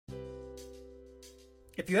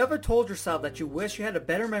If you ever told yourself that you wish you had a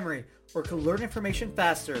better memory or could learn information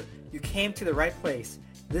faster, you came to the right place.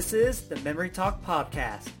 This is the Memory Talk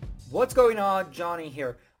Podcast. What's going on? Johnny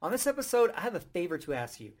here. On this episode, I have a favor to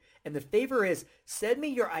ask you. And the favor is, send me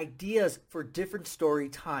your ideas for different story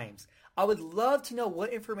times. I would love to know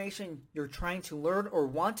what information you're trying to learn or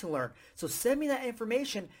want to learn. So send me that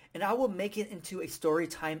information and I will make it into a story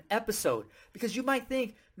time episode. Because you might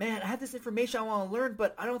think, man, I have this information I want to learn,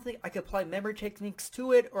 but I don't think I can apply memory techniques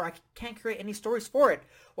to it, or I can't create any stories for it.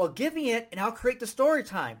 Well, give me it and I'll create the story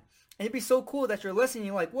time. And it'd be so cool that you're listening and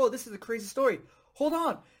you're like, whoa, this is a crazy story. Hold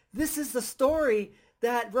on. This is the story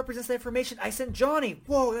that represents the information I sent Johnny.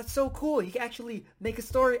 Whoa, that's so cool. He can actually make a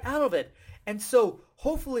story out of it. And so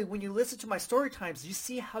hopefully when you listen to my story times, you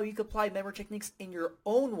see how you can apply memory techniques in your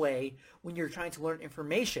own way when you're trying to learn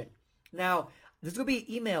information. Now, there's going to be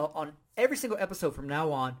an email on every single episode from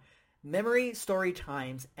now on,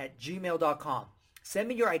 memorystorytimes@gmail.com. Send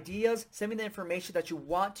me your ideas. Send me the information that you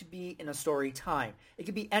want to be in a story time. It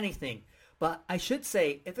could be anything. But I should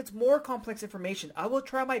say, if it's more complex information, I will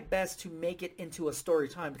try my best to make it into a story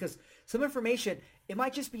time, because some information, it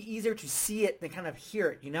might just be easier to see it than kind of hear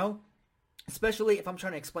it, you know? Especially if I'm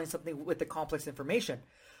trying to explain something with the complex information.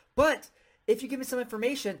 But if you give me some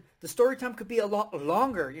information, the story time could be a lot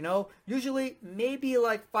longer, you know? Usually maybe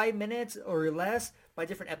like 5 minutes or less. My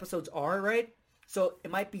different episodes are, right? So it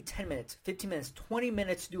might be 10 minutes, 15 minutes, 20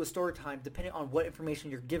 minutes to do a story time depending on what information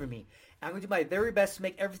you're giving me. And I'm going to do my very best to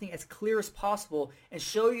make everything as clear as possible and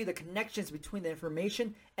show you the connections between the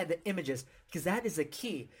information and the images, because that is the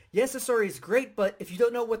key. Yes, the story is great, but if you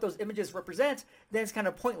don't know what those images represent, then it's kind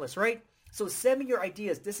of pointless, right? So send me your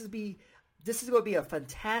ideas. This is going to be a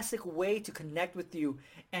fantastic way to connect with you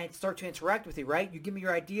and start to interact with you, right? You give me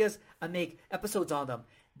your ideas, I make episodes on them.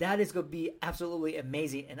 That is going to be absolutely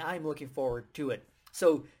amazing, and I'm looking forward to it.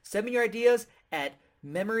 So send me your ideas at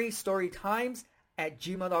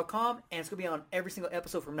memorystorytimes@gmail.com, and it's going to be on every single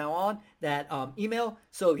episode from now on, that email.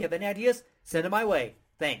 So if you have any ideas, send them my way.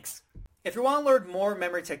 Thanks. If you want to learn more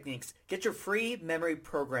memory techniques, get your free memory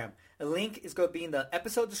program. A link is going to be in the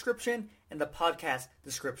episode description and the podcast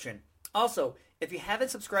description. Also, if you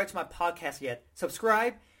haven't subscribed to my podcast yet,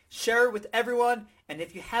 subscribe, share it with everyone, and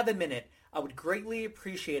if you have a minute, I would greatly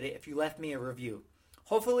appreciate it if you left me a review.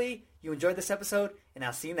 Hopefully, you enjoyed this episode, and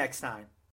I'll see you next time.